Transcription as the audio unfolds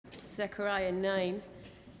Zechariah 9,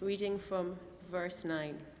 reading from verse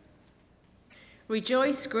 9.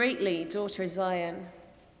 Rejoice greatly, daughter Zion.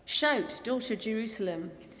 Shout, daughter Jerusalem.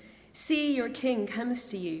 See, your king comes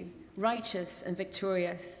to you, righteous and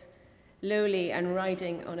victorious, lowly and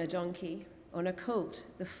riding on a donkey, on a colt,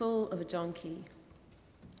 the foal of a donkey.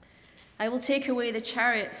 I will take away the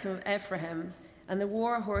chariots of Ephraim and the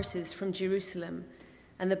war horses from Jerusalem,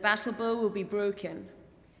 and the battle bow will be broken.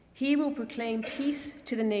 He will proclaim peace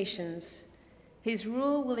to the nations. His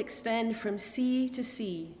rule will extend from sea to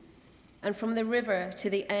sea, and from the river to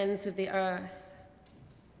the ends of the earth.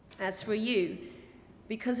 As for you,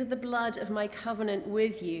 because of the blood of my covenant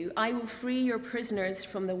with you, I will free your prisoners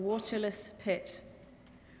from the waterless pit.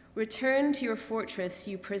 Return to your fortress,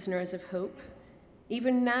 you prisoners of hope.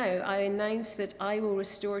 Even now I announce that I will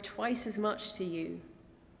restore twice as much to you.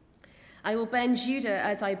 I will bend Judah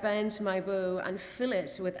as I bend my bow and fill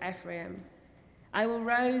it with Ephraim. I will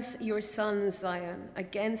rouse your sons, Zion,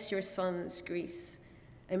 against your sons, Greece,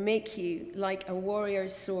 and make you like a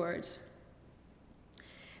warrior's sword.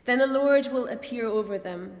 Then the Lord will appear over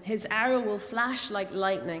them. His arrow will flash like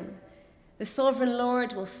lightning. The sovereign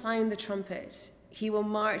Lord will sound the trumpet. He will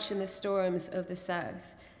march in the storms of the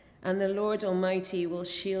south, and the Lord Almighty will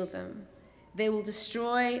shield them. They will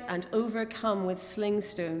destroy and overcome with sling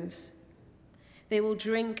stones. They will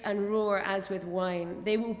drink and roar as with wine.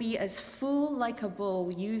 They will be as full like a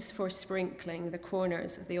bowl used for sprinkling the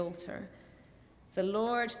corners of the altar. The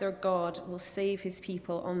Lord, their God, will save his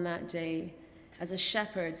people on that day, as a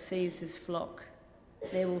shepherd saves his flock.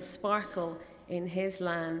 They will sparkle in his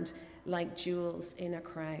land like jewels in a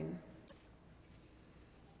crown.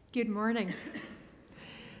 Good morning.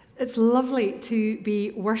 It's lovely to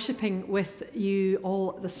be worshipping with you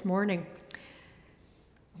all this morning.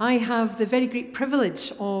 I have the very great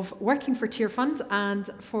privilege of working for Tearfund and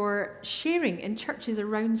for sharing in churches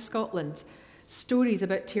around Scotland stories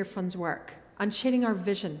about Tearfund's work and sharing our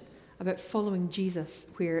vision about following Jesus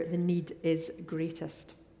where the need is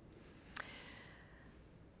greatest.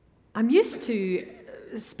 I'm used to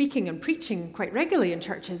speaking and preaching quite regularly in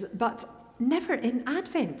churches, but never in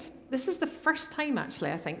Advent. This is the first time,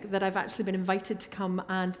 actually, I think, that I've actually been invited to come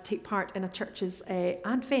and take part in a church's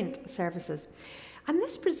Advent services. And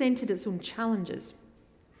this presented its own challenges.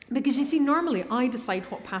 Because you see, normally I decide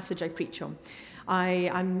what passage I preach on.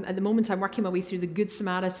 At the moment, I'm working my way through the Good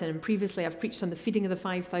Samaritan, and previously I've preached on the feeding of the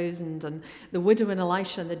 5,000 and the widow and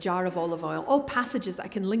Elisha and the jar of olive oil, all passages that I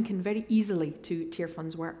can link in very easily to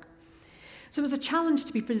Tearfund's work. So it was a challenge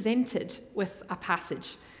to be presented with a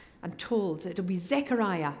passage and told it'll be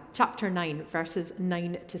Zechariah chapter 9, verses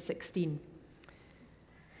 9 to 16.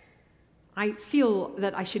 I feel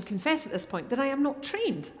that I should confess at this point that I am not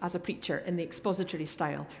trained as a preacher in the expository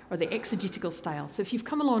style or the exegetical style. So if you've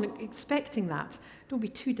come along expecting that, don't be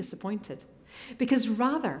too disappointed. Because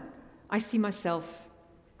rather, I see myself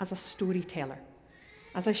as a storyteller.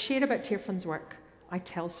 As I share about Tearfund's work, I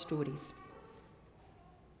tell stories.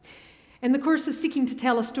 In the course of seeking to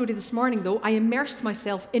tell a story this morning, though, I immersed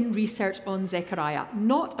myself in research on Zechariah,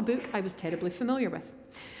 not a book I was terribly familiar with.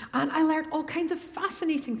 And I learned all kinds of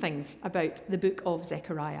fascinating things about the book of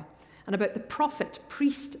Zechariah and about the prophet,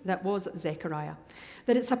 priest that was Zechariah,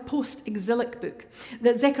 that it's a post-exilic book,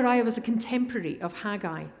 that Zechariah was a contemporary of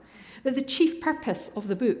Haggai, that the chief purpose of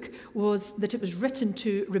the book was that it was written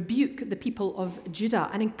to rebuke the people of Judah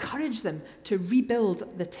and encourage them to rebuild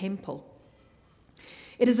the temple.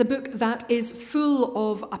 It is a book that is full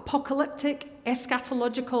of apocalyptic,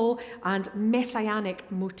 eschatological, and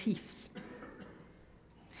messianic motifs.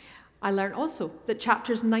 I learned also that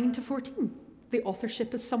chapters 9 to 14, the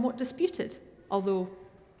authorship is somewhat disputed, although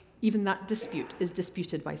even that dispute is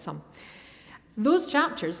disputed by some. Those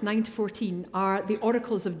chapters, 9 to 14, are the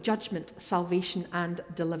oracles of judgment, salvation, and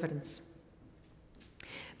deliverance.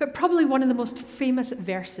 But probably one of the most famous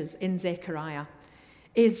verses in Zechariah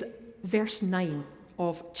is verse 9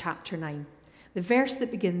 of chapter 9, the verse that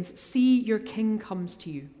begins, "See, your king comes to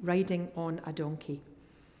you, riding on a donkey."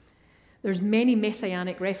 There's many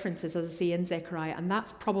messianic references, as I say, in Zechariah, and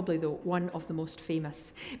that's probably, though, one of the most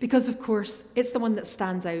famous. Because, of course, it's the one that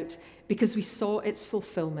stands out because we saw its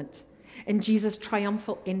fulfillment in Jesus'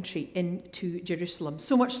 triumphal entry into Jerusalem.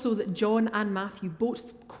 So much so that John and Matthew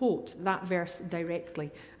both quote that verse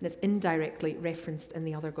directly, and it's indirectly referenced in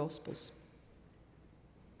the other Gospels.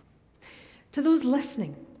 To those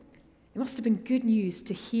listening, it must have been good news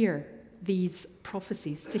to hear these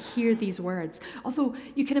prophecies, to hear these words. Although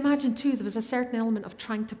you can imagine too, there was a certain element of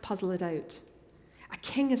trying to puzzle it out. A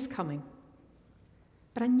king is coming,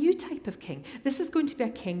 but a new type of king. This is going to be a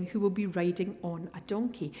king who will be riding on a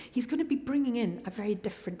donkey. He's going to be bringing in a very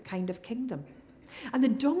different kind of kingdom. And the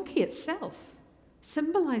donkey itself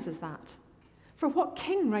symbolizes that. For what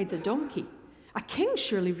king rides a donkey? A king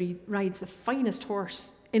surely rides the finest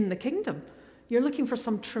horse in the kingdom. You're looking for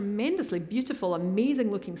some tremendously beautiful,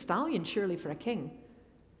 amazing-looking stallion, surely, for a king.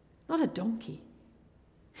 Not a donkey.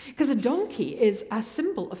 Because a donkey is a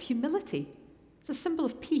symbol of humility. It's a symbol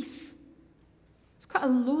of peace. It's quite a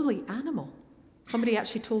lowly animal. Somebody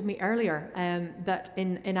actually told me earlier that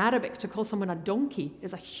in Arabic, to call someone a donkey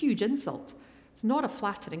is a huge insult. It's not a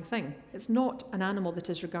flattering thing. It's not an animal that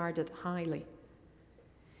is regarded highly.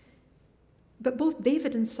 But both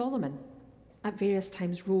David and Solomon at various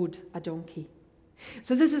times rode a donkey.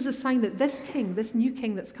 So this is a sign that this king, this new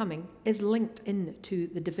king that's coming, is linked into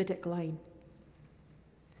the Davidic line.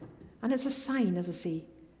 And it's a sign, as I say,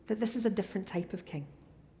 that this is a different type of king.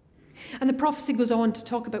 And the prophecy goes on to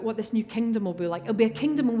talk about what this new kingdom will be like. It'll be a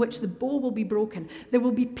kingdom in which the bow will be broken. There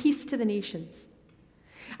will be peace to the nations.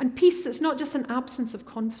 And peace that's not just an absence of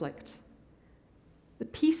conflict. The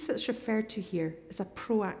peace that's referred to here is a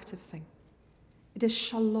proactive thing. It is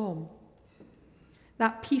shalom.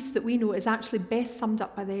 That peace that we know is actually best summed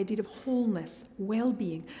up by the idea of wholeness,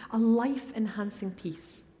 well-being, a life-enhancing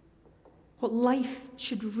peace. What life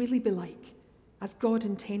should really be like, as God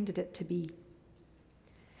intended it to be.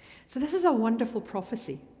 So this is a wonderful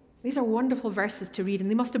prophecy. These are wonderful verses to read, and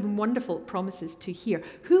they must have been wonderful promises to hear.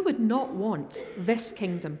 Who would not want this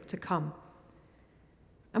kingdom to come?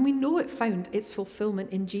 And we know it found its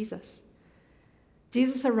fulfillment in Jesus.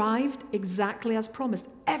 Jesus arrived exactly as promised.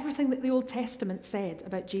 Everything that the Old Testament said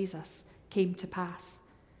about Jesus came to pass.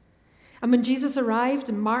 And when Jesus arrived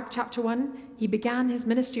in Mark chapter 1, he began his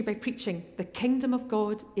ministry by preaching, "The kingdom of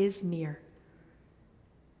God is near."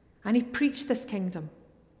 And he preached this kingdom.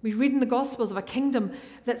 We read in the Gospels of a kingdom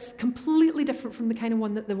that's completely different from the kind of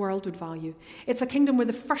one that the world would value. It's a kingdom where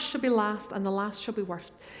the first shall be last and the last shall be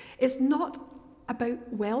worst. It's not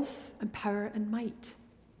about wealth and power and might.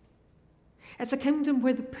 It's a kingdom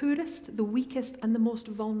where the poorest, the weakest, and the most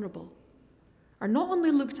vulnerable are not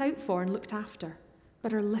only looked out for and looked after,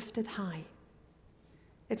 but are lifted high.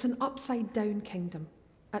 It's an upside-down kingdom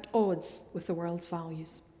at odds with the world's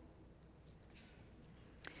values.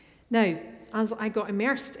 Now, as I got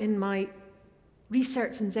immersed in my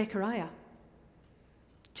research in Zechariah,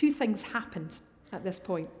 two things happened at this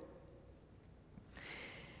point.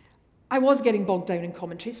 I was getting bogged down in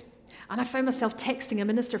commentaries, and I found myself texting a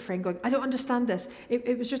minister friend going, "I don't understand this.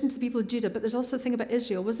 It was written to the people of Judah, but there's also a thing about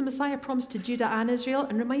Israel. Was the Messiah promised to Judah and Israel?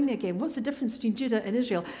 And remind me again, what's the difference between Judah and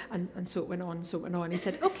Israel?" And so it went on, so it went on. He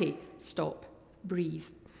said, "Okay, stop, breathe."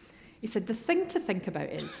 He said, "The thing to think about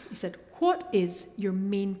is," he said, "what is your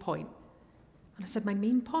main point?" And I said, "My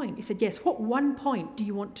main point?" He said, "Yes, what one point do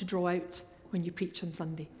you want to draw out when you preach on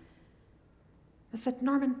Sunday?" I said,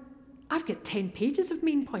 "Norman, I've got 10 pages of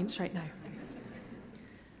main points right now."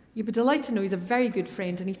 You'd be delighted to know he's a very good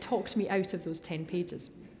friend, and he talked me out of those 10 pages.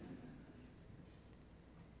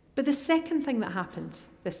 But the second thing that happened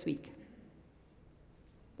this week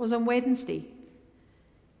was on Wednesday.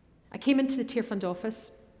 I came into the Tear Fund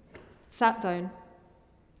office, sat down,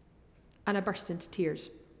 and I burst into tears.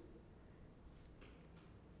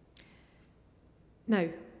 Now,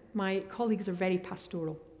 my colleagues are very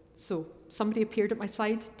pastoral, so somebody appeared at my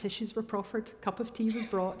side, tissues were proffered, a cup of tea was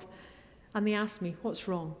brought, and they asked me, "What's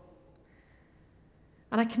wrong?"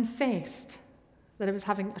 And I confessed that I was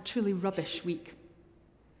having a truly rubbish week.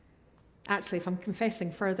 Actually, if I'm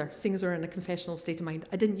confessing further, seeing as we're in a confessional state of mind,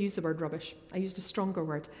 I didn't use the word rubbish. I used a stronger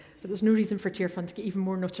word, but there's no reason for Tear Fund to get even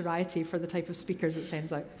more notoriety for the type of speakers it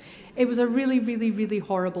sends out. It was a really, really, really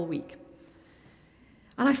horrible week.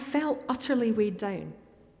 And I felt utterly weighed down.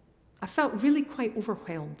 I felt really quite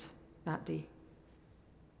overwhelmed that day.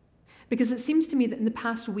 Because it seems to me that in the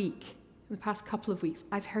past week, in the past couple of weeks,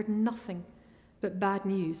 I've heard nothing but bad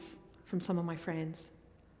news from some of my friends.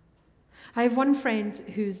 I have one friend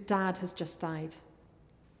whose dad has just died.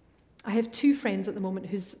 I have two friends at the moment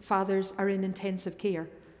whose fathers are in intensive care,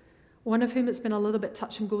 one of whom it's been a little bit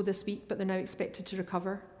touch and go this week, but they're now expected to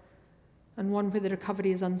recover, and one where the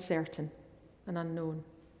recovery is uncertain and unknown.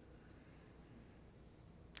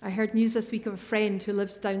 I heard news this week of a friend who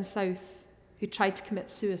lives down south who tried to commit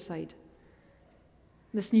suicide.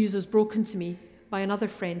 This news was broken to me by another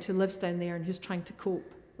friend who lives down there and who's trying to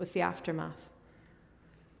cope with the aftermath.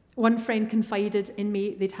 One friend confided in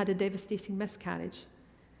me they'd had a devastating miscarriage.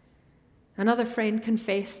 Another friend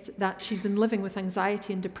confessed that she's been living with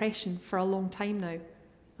anxiety and depression for a long time now,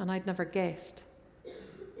 and I'd never guessed.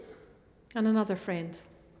 And another friend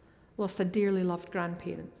lost a dearly loved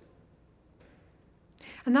grandparent.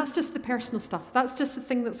 And that's just the personal stuff. That's just the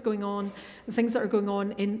thing that's going on, the things that are going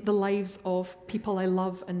on in the lives of people I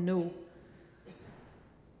love and know.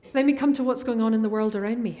 Then we come to what's going on in the world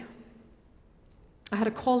around me. I had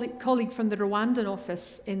a colleague from the Rwandan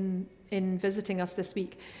office in visiting us this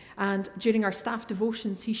week, and during our staff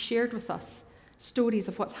devotions, he shared with us stories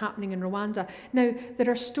of what's happening in Rwanda. Now, there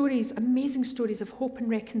are stories, amazing stories of hope and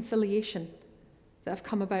reconciliation that have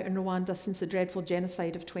come about in Rwanda since the dreadful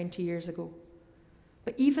genocide of 20 years ago.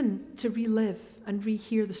 But even to relive and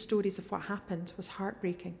rehear the stories of what happened was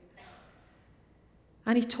heartbreaking.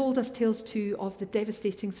 And he told us tales too of the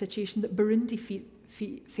devastating situation that Burundi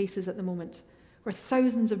faces at the moment, where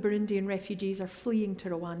thousands of Burundian refugees are fleeing to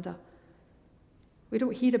Rwanda. We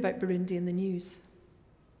don't hear about Burundi in the news,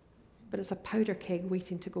 but it's a powder keg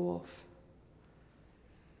waiting to go off.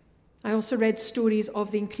 I also read stories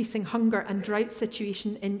of the increasing hunger and drought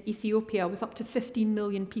situation in Ethiopia, with up to 15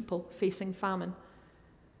 million people facing famine.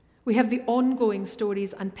 We have the ongoing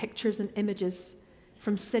stories and pictures and images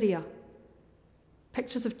from Syria,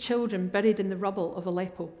 pictures of children buried in the rubble of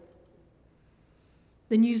Aleppo.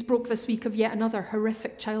 The news broke this week of yet another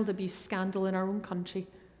horrific child abuse scandal in our own country.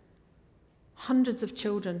 Hundreds of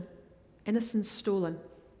children, innocence stolen.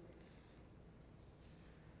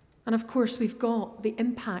 And of course, we've got the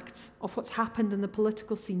impact of what's happened in the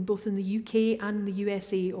political scene, both in the UK and the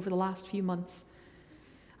USA over the last few months,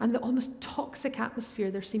 and the almost toxic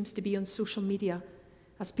atmosphere there seems to be on social media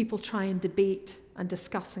as people try and debate and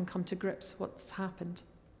discuss and come to grips with what's happened.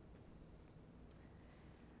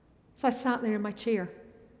 So I sat there in my chair,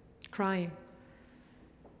 crying.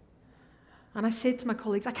 And I said to my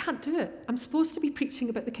colleagues, I can't do it. I'm supposed to be preaching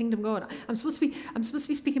about the kingdom of God. I'm supposed to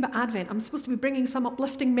be speaking about Advent. I'm supposed to be bringing some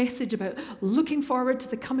uplifting message about looking forward to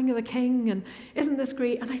the coming of the King, and isn't this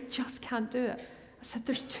great? And I just can't do it. I said,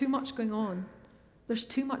 there's too much going on. There's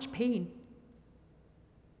too much pain.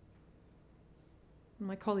 And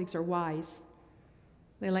my colleagues are wise.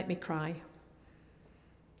 They let me cry.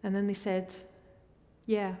 And then they said,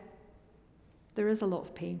 yeah, there is a lot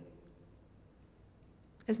of pain.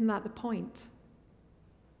 Isn't that the point?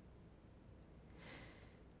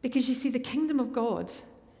 Because you see, the kingdom of God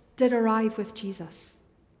did arrive with Jesus.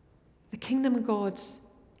 The kingdom of God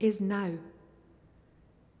is now.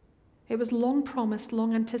 It was long promised,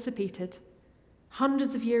 long anticipated.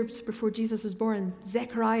 Hundreds of years before Jesus was born,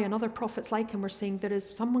 Zechariah and other prophets like him were saying, there is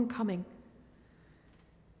someone coming.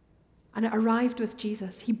 And it arrived with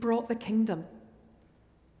Jesus. He brought the kingdom.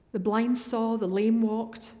 The blind saw, the lame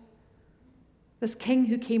walked. This king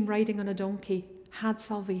who came riding on a donkey had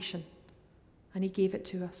salvation, and he gave it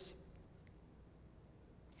to us.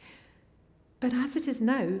 But as it is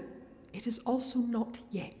now, it is also not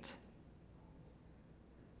yet.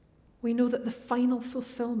 We know that the final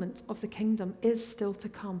fulfillment of the kingdom is still to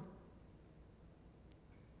come.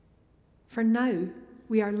 For now,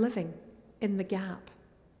 we are living in the gap.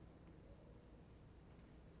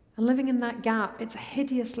 And living in that gap, it's a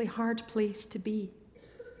hideously hard place to be.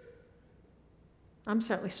 I'm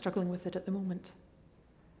certainly struggling with it at the moment.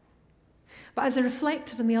 But as I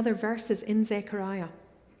reflected on the other verses in Zechariah,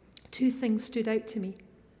 two things stood out to me.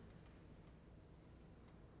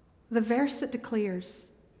 The verse that declares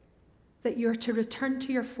that you're to return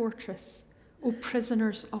to your fortress, O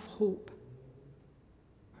prisoners of hope.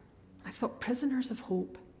 I thought, prisoners of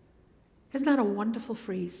hope. Isn't that a wonderful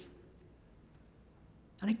phrase?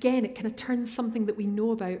 And again, it kind of turns something that we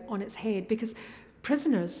know about on its head, because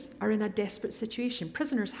prisoners are in a desperate situation.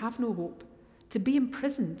 Prisoners have no hope. To be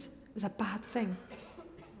imprisoned is a bad thing.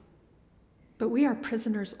 But we are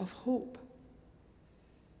prisoners of hope.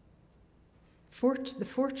 The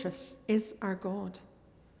fortress is our God.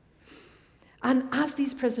 And as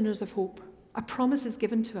these prisoners of hope, a promise is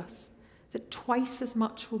given to us that twice as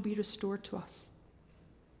much will be restored to us.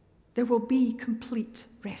 There will be complete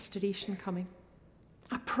restoration coming.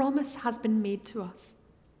 A promise has been made to us.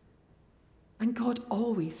 And God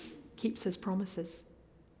always keeps his promises.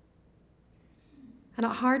 And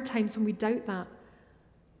at hard times when we doubt that,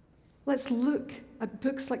 let's look at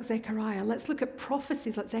books like Zechariah. Let's look at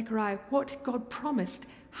prophecies like Zechariah. What God promised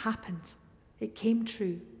happened. It came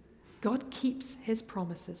true. God keeps his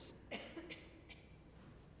promises.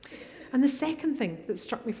 And the second thing that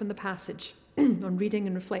struck me from the passage on reading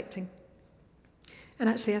and reflecting, and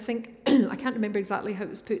actually I think, I can't remember exactly how it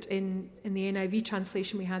was put in the NIV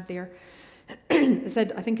translation we had there.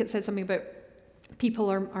 I think it said something about people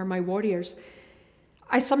are my warriors.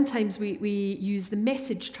 Sometimes we use the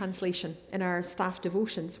Message translation in our staff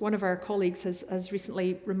devotions. One of our colleagues has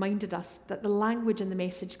recently reminded us that the language in the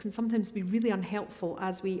Message can sometimes be really unhelpful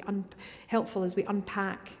as we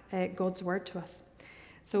unpack God's word to us.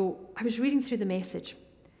 So I was reading through the Message,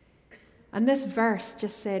 and this verse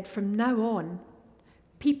just said, from now on,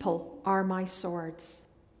 people are my swords.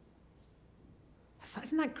 I thought,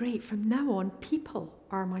 isn't that great? From now on, people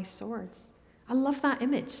are my swords. I love that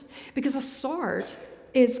image because a sword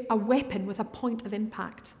is a weapon with a point of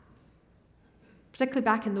impact. Particularly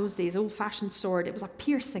back in those days, old-fashioned sword, it was a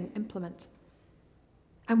piercing implement.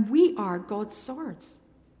 And we are God's swords.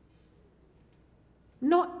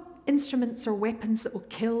 Not instruments or weapons that will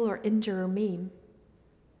kill or injure or maim,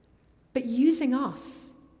 but using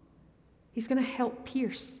us, he's going to help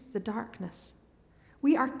pierce the darkness.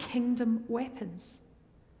 We are kingdom weapons.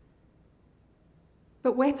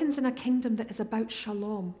 But weapons in a kingdom that is about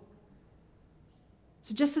shalom.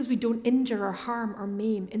 So just as we don't injure or harm or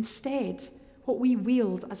maim, instead, what we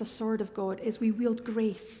wield as a sword of God is we wield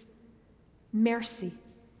grace, mercy,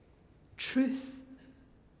 truth,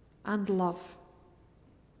 and love.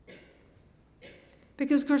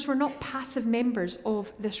 Because, of course, we're not passive members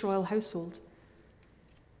of this royal household.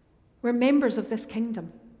 We're members of this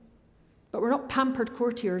kingdom. But we're not pampered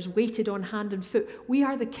courtiers waited on hand and foot. We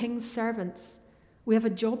are the king's servants. We have a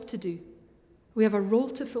job to do. We have a role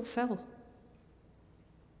to fulfill.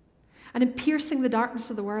 And in piercing the darkness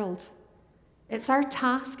of the world, it's our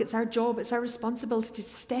task, it's our job, it's our responsibility to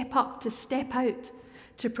step up, to step out,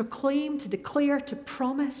 to proclaim, to declare, to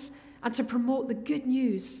promise, and to promote the good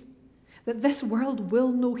news that this world will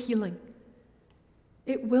know healing.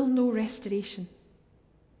 It will know restoration.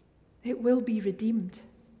 It will be redeemed.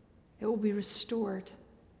 It will be restored.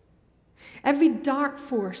 Every dark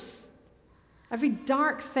force, every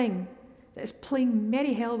dark thing that is playing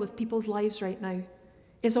merry hell with people's lives right now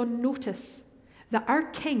is on notice that our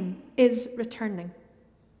King is returning.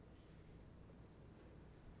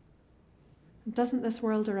 And doesn't this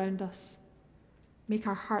world around us make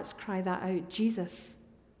our hearts cry that out? Jesus,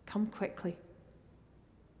 come quickly.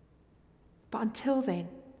 But until then,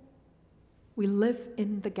 we live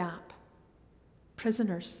in the gap,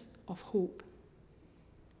 prisoners of hope.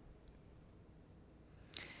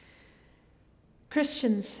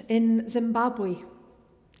 Christians in Zimbabwe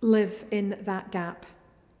live in that gap.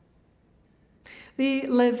 They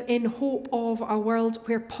live in hope of a world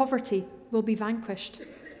where poverty will be vanquished.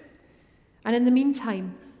 And in the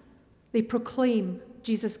meantime, they proclaim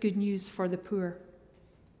Jesus' good news for the poor.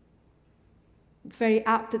 It's very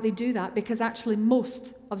apt that they do that because actually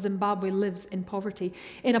most of Zimbabwe lives in poverty.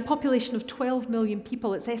 In a population of 12 million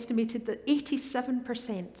people, it's estimated that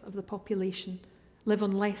 87% of the population live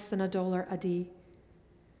on less than $1 a day.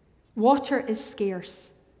 Water is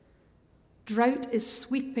scarce. Drought is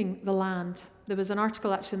sweeping the land. There was an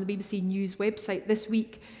article actually on the BBC News website this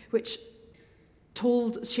week which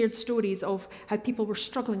shared stories of how people were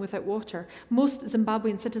struggling without water. Most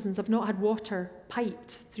Zimbabwean citizens have not had water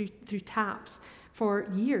piped through taps for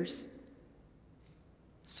years.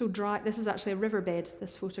 So dry. This is actually a riverbed,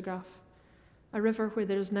 this photograph. A river where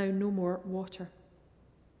there is now no more water.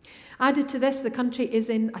 Added to this, the country is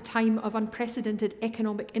in a time of unprecedented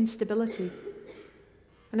economic instability.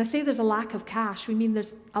 When I say there's a lack of cash, we mean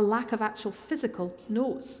there's a lack of actual physical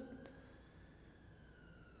notes.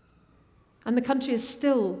 And the country is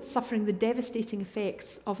still suffering the devastating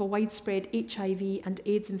effects of a widespread HIV and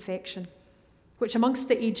AIDS infection, which amongst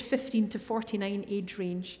the age 15 to 49 age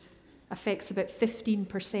range affects about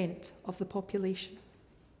 15% of the population.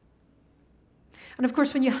 And of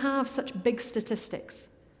course, when you have such big statistics,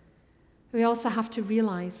 we also have to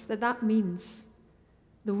realize that that means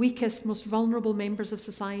the weakest, most vulnerable members of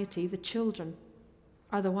society, the children,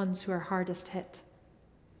 are the ones who are hardest hit.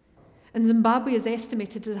 And Zimbabwe is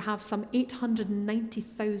estimated to have some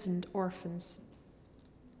 890,000 orphans.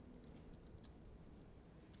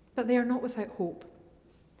 But they are not without hope.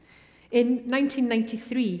 In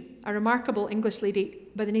 1993, a remarkable English lady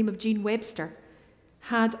by the name of Jean Webster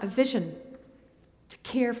had a vision to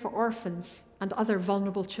care for orphans and other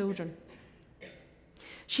vulnerable children.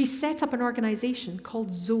 She set up an organisation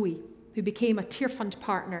called Zoe, who became a Tear Fund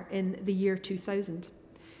partner in the year 2000.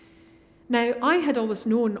 Now, I had always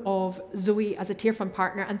known of Zoe as a Tear Fund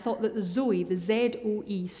partner and thought that the Zoe, the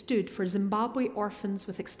Z-O-E, stood for Zimbabwe Orphans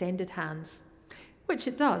with Extended Hands, which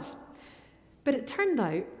it does. But it turned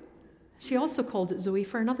out she also called it Zoe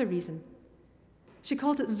for another reason. She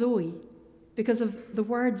called it Zoe because of the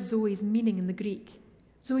word Zoe's meaning in the Greek.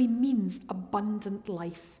 Zoe means abundant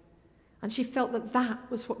life. And she felt that that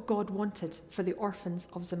was what God wanted for the orphans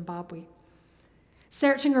of Zimbabwe.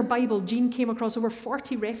 Searching her Bible, Jean came across over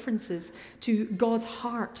 40 references to God's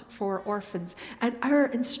heart for orphans and our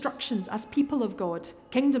instructions as people of God,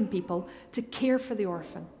 kingdom people, to care for the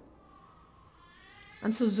orphan.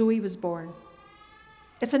 And so Zoe was born.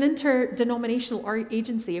 It's an interdenominational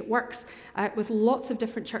agency. It works with lots of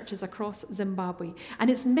different churches across Zimbabwe. And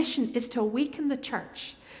its mission is to awaken the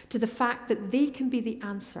church to the fact that they can be the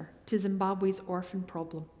answer to Zimbabwe's orphan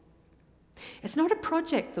problem. It's not a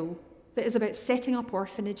project, though, that is about setting up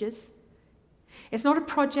orphanages. It's not a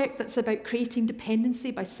project that's about creating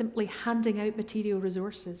dependency by simply handing out material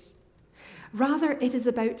resources. Rather, it is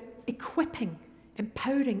about equipping,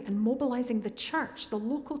 empowering, and mobilizing the church, the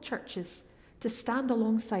local churches, to stand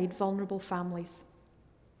alongside vulnerable families.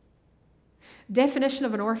 Definition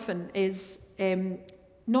of an orphan is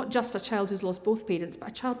not just a child who's lost both parents, but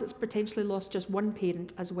a child that's potentially lost just one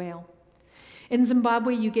parent as well. In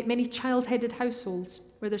Zimbabwe, you get many child-headed households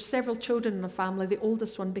where there's several children in a family. The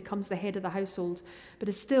oldest one becomes the head of the household, but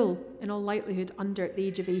is still, in all likelihood, under the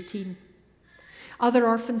age of 18. Other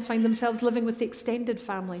orphans find themselves living with the extended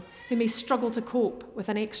family, who may struggle to cope with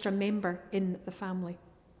an extra member in the family.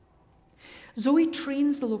 Zoe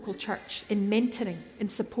trains the local church in mentoring, in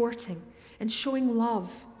supporting, in showing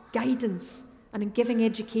love, guidance, and in giving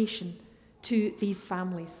education to these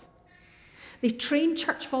families. They train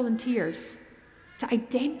church volunteers to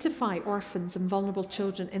identify orphans and vulnerable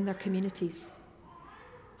children in their communities,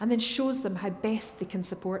 and then shows them how best they can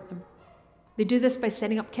support them. They do this by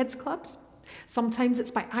setting up kids' clubs. Sometimes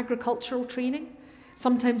it's by agricultural training.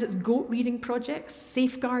 Sometimes it's goat reading projects,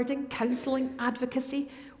 safeguarding, counselling, advocacy,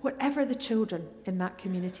 whatever the children in that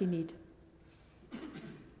community need.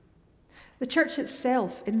 The church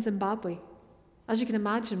itself in Zimbabwe, as you can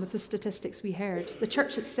imagine with the statistics we heard, the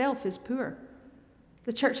church itself is poor.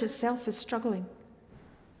 The church itself is struggling.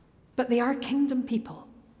 But they are kingdom people.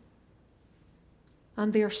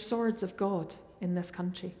 And they are swords of God in this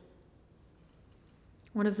country.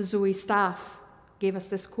 One of the Zoe staff gave us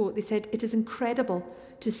this quote. They said, "It is incredible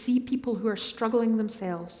to see people who are struggling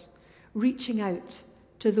themselves reaching out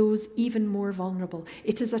to those even more vulnerable.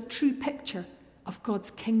 It is a true picture of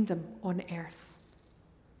God's kingdom on earth."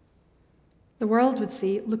 The world would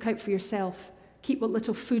say, look out for yourself. Keep what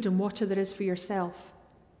little food and water there is for yourself.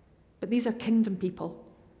 But these are kingdom people.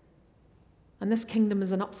 And this kingdom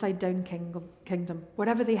is an upside-down kingdom.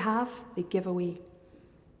 Whatever they have, they give away.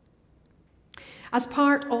 As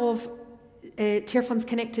part of Tearfund's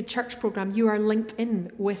Connected Church programme, you are linked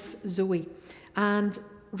in with Zoe. And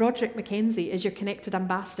Roderick Mackenzie is your connected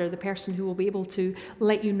ambassador, the person who will be able to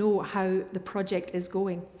let you know how the project is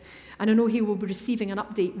going. And I know he will be receiving an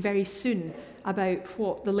update very soon about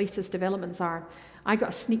what the latest developments are. I got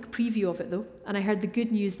a sneak preview of it though, and I heard the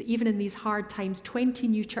good news that even in these hard times, 20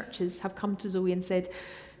 new churches have come to Zoe and said,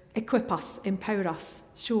 equip us, empower us,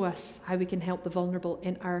 show us how we can help the vulnerable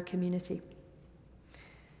in our community.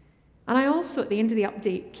 And I also, at the end of the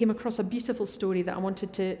update, came across a beautiful story that I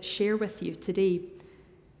wanted to share with you today.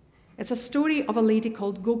 It's a story of a lady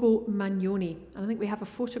called Gogo Magnoni. And I think we have a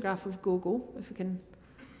photograph of Gogo, if we can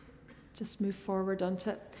just move forward onto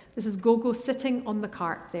it. This is Gogo sitting on the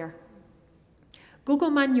cart there. Gogo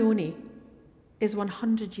Magnoni is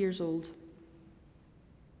 100 years old.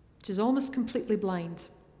 She's almost completely blind.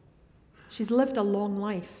 She's lived a long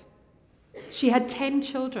life. She had 10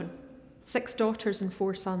 children, 6 daughters and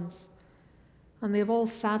 4 sons, and they have all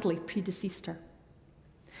sadly predeceased her.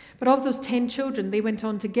 But of those 10 children, they went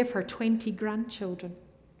on to give her 20 grandchildren.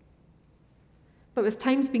 But with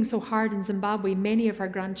times being so hard in Zimbabwe, many of her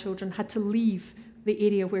grandchildren had to leave the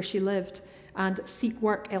area where she lived and seek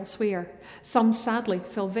work elsewhere. Some sadly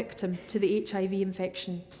fell victim to the HIV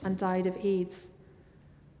infection and died of AIDS.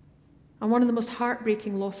 And one of the most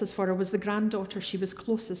heartbreaking losses for her was the granddaughter she was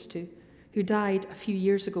closest to, who died a few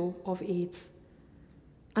years ago of AIDS,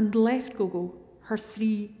 and left Gogo her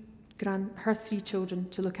three children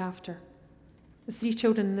to look after. The 3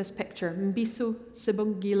 children in this picture, Mbiso,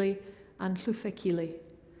 Sibongile, and Hlufekile.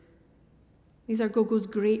 These are Gogo's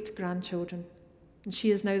great-grandchildren, and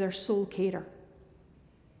she is now their sole carer.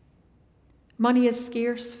 Money is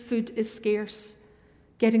scarce, food is scarce.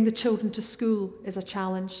 Getting the children to school is a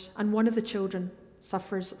challenge, and one of the children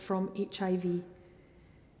suffers from HIV.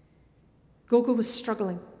 Gogo was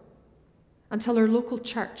struggling until her local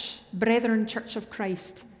church, Brethren Church of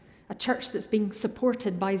Christ, a church that's being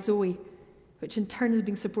supported by Zoe, which in turn is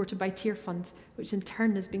being supported by Tearfund, which in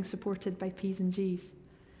turn is being supported by P&Gs.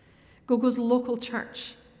 Gogo's local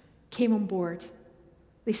church came on board.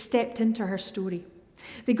 They stepped into her story.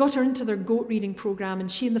 They got her into their goat reading program,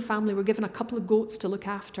 and she and the family were given a couple of goats to look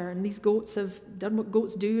after, and these goats have done what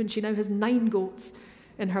goats do, and she now has 9 goats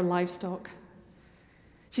in her livestock.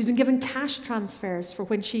 She's been given cash transfers for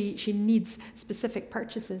when she needs specific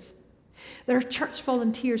purchases. There are church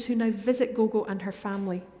volunteers who now visit Gogo and her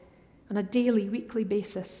family on a daily, weekly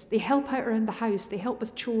basis. They help out around the house. They help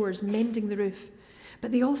with chores, mending the roof.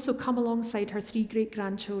 But they also come alongside her 3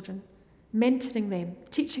 great-grandchildren, mentoring them,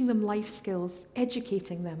 teaching them life skills,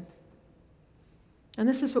 educating them. And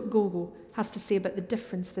this is what Gogo has to say about the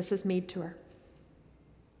difference this has made to her.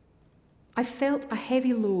 I felt a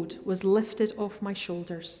heavy load was lifted off my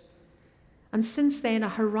shoulders, and since then a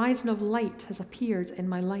horizon of light has appeared in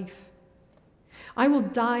my life. I will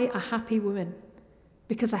die a happy woman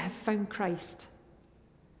because I have found Christ,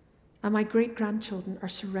 and my great-grandchildren are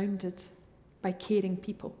surrounded by caring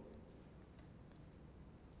people.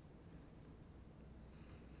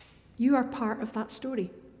 You are part of that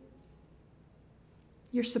story.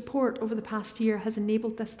 Your support over the past year has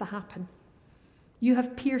enabled this to happen. You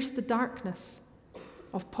have pierced the darkness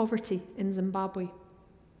of poverty in Zimbabwe,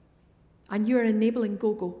 and you are enabling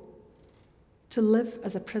Gogo to live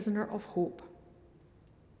as a prisoner of hope.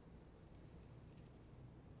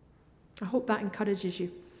 I hope that encourages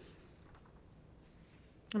you.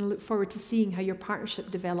 And I look forward to seeing how your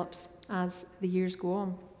partnership develops as the years go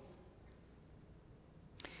on.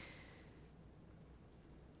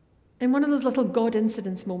 In one of those little God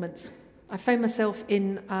incidence moments, I found myself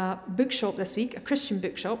in a bookshop this week, a Christian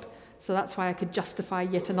bookshop, so that's why I could justify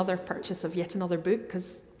yet another purchase of yet another book,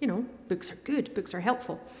 because, books are good, books are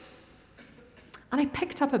helpful. And I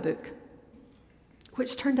picked up a book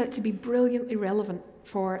which turned out to be brilliantly relevant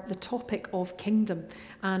for the topic of kingdom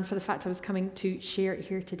and for the fact I was coming to share it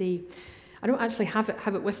here today. I don't actually have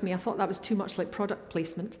it with me. I thought that was too much like product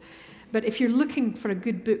placement. But if you're looking for a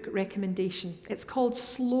good book recommendation, it's called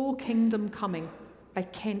Slow Kingdom Coming by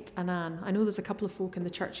Kent and Anne. I know there's a couple of folk in the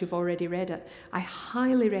church who've already read it. I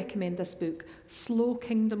highly recommend this book, Slow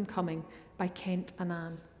Kingdom Coming by Kent and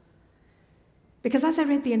Anne. Because as I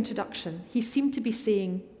read the introduction, he seemed to be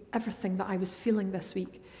saying everything that I was feeling this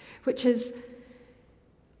week, which is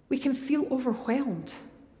we can feel overwhelmed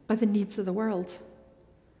by the needs of the world.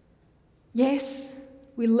 Yes,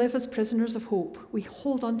 we live as prisoners of hope. We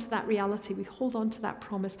hold on to that reality. We hold on to that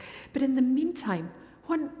promise. But in the meantime,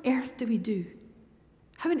 what on earth do we do?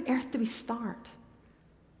 How on earth do we start?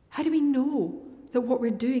 How do we know that what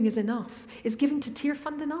we're doing is enough? Is giving to Tear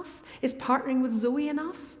Fund enough? Is partnering with Zoe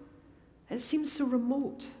enough? It seems so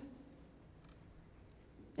remote.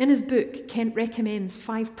 In his book, Kent recommends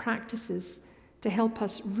 5 practices to help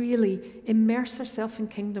us really immerse ourselves in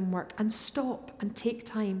kingdom work and stop and take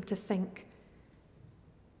time to think.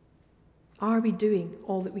 Are we doing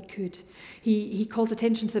all that we could? He calls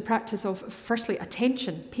attention to the practice of, firstly,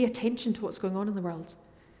 attention. Pay attention to what's going on in the world.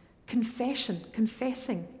 Confession,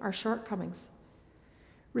 confessing our shortcomings.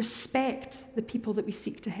 Respect the people that we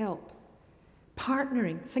seek to help.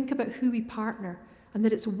 Partnering, think about who we partner and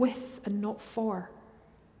that it's with and not for.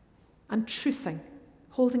 And truthing,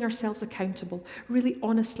 holding ourselves accountable, really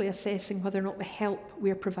honestly assessing whether or not the help we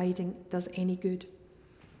are providing does any good.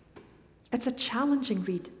 It's a challenging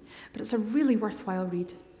read, but it's a really worthwhile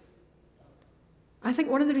read. I think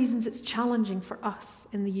one of the reasons it's challenging for us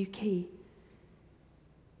in the UK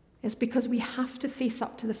is because we have to face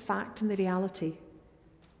up to the fact and the reality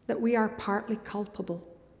that we are partly culpable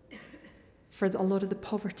for a lot of the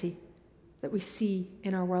poverty that we see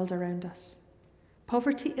in our world around us.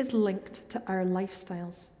 Poverty is linked to our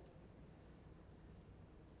lifestyles.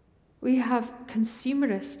 We have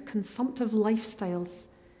consumerist, consumptive lifestyles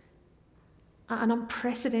at an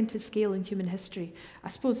unprecedented scale in human history. I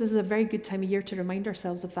suppose this is a very good time of year to remind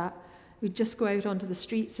ourselves of that. We just go out onto the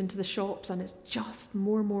streets, into the shops, and it's just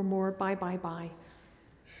more, buy.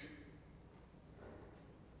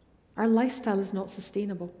 Our lifestyle is not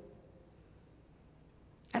sustainable.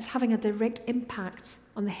 It's having a direct impact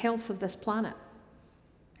on the health of this planet.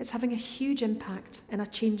 It's having a huge impact in a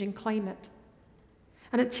changing climate.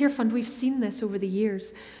 And at Tear Fund, we've seen this over the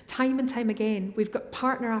years. Time and time again, we've got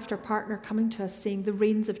partner after partner coming to us saying the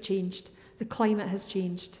rains have changed, the climate has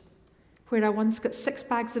changed. Where I once got 6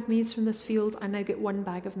 bags of maize from this field, I now get 1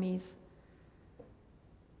 bag of maize.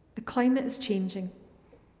 The climate is changing.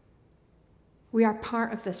 We are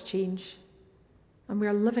part of this change, and we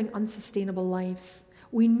are living unsustainable lives.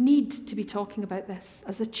 We need to be talking about this.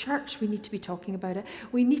 As a church, we need to be talking about it.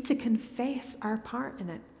 We need to confess our part in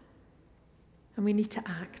it. And we need to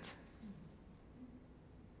act.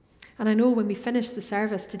 And I know when we finish the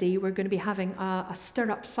service today, we're going to be having a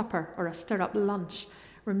stir-up supper or a stir-up lunch.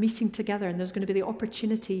 We're meeting together, and there's going to be the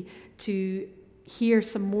opportunity to hear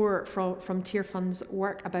some more from Tear Fund's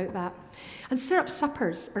work about that. And stir-up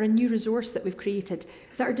suppers are a new resource that we've created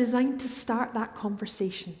that are designed to start that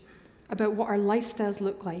conversation about what our lifestyles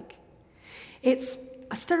look like. A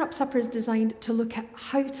stir-up supper is designed to look at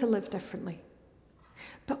how to live differently,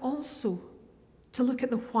 but also to look at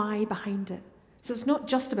the why behind it. So it's not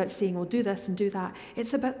just about saying, well, do this and do that.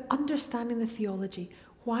 It's about understanding the theology.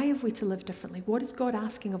 Why have we to live differently? What is God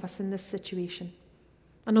asking of us in this situation?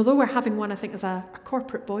 And although we're having one, I think, as a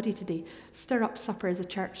corporate body today, stir up supper as a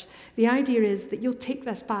church, the idea is that you'll take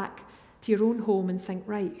this back to your own home and think,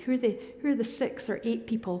 right, who are the 6 or 8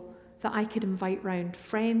 people that I could invite round?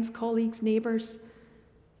 Friends, colleagues, neighbours?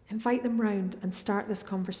 Invite them round and start this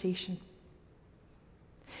conversation.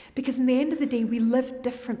 Because in the end of the day, we live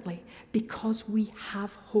differently because we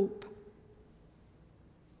have hope.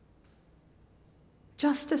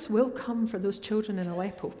 Justice will come for those children in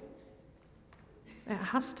Aleppo. It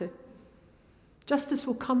has to. Justice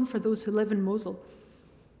will come for those who live in Mosul.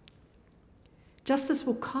 Justice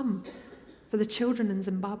will come for the children in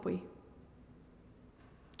Zimbabwe.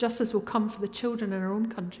 Justice will come for the children in our own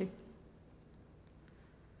country.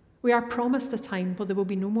 We are promised a time where there will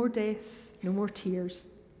be no more death, no more tears.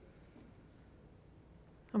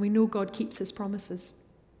 And we know God keeps his promises.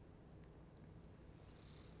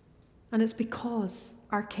 And it's because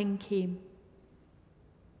our King came.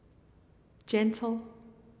 Gentle,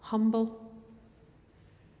 humble,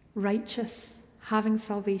 righteous, having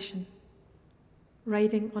salvation,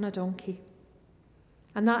 riding on a donkey.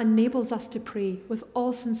 And that enables us to pray with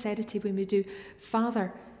all sincerity when we do,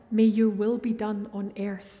 Father, may your will be done on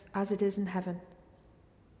earth as it is in heaven.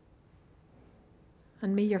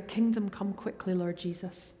 And may your kingdom come quickly, Lord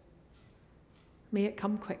Jesus. May it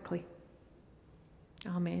come quickly.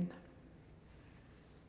 Amen.